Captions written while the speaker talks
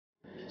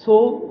So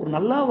ஒரு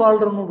நல்லா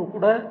வாழ்கிறவங்க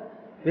கூட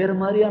வேறு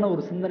மாதிரியான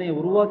ஒரு சிந்தனையை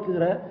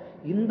உருவாக்குகிற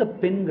இந்த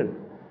பெண்கள்,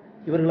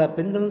 இவர்களா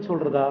பெண்கள்னு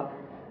சொல்கிறதா?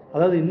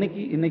 அதாவது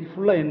இன்னைக்கு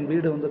ஃபுல்லாக என்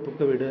வீடு வந்து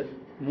துக்க வீடு,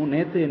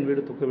 நேற்று என்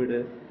வீடு துக்க வீடு,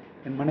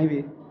 என் மனைவி,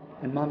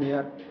 என்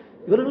மாமியார்,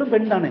 இவர்களும்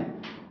பெண் தானே.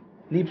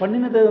 நீ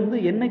பண்ணினதை வந்து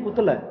என்னை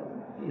குத்தலை,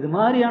 இது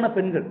மாதிரியான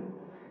பெண்கள்.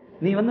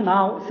 நீ வந்து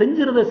நான்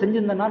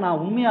செஞ்சிருந்தேன்னா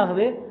நான்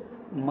உண்மையாகவே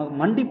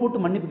மண்டி போட்டு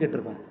மன்னிப்பு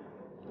கேட்டிருப்பேன்.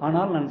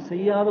 ஆனால் நான்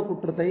செய்யாத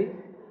குற்றத்தை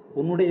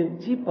உன்னுடைய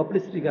சீப்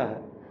பப்ளிசிட்டிக்காக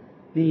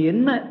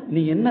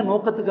நீ என்ன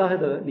நோக்கத்துக்காக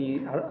இதை நீ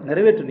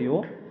நிறைவேற்றினியோ,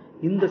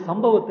 இந்த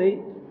சம்பவத்தை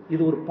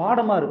இது ஒரு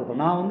பாடமாக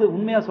இருக்கட்டும். நான் வந்து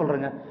உண்மையாக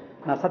சொல்கிறேங்க,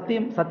 நான்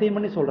சத்தியம்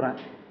பண்ணி சொல்கிறேன்.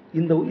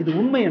 இது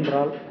உண்மை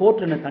என்றால்,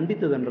 கோர்ட் என்னை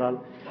தண்டித்தது என்றால்,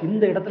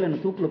 இந்த இடத்துல என்னை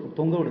தூக்கில்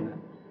தொங்க விடுங்க.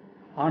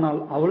 ஆனால்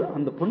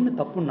அந்த பொண்ணு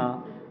தப்புன்னா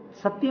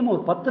சத்தியமாக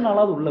ஒரு 10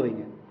 நாளாவது உள்ள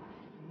வைங்க.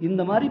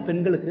 இந்த மாதிரி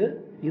பெண்களுக்கு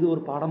இது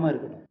ஒரு பாடமாக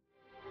இருக்கட்டும்.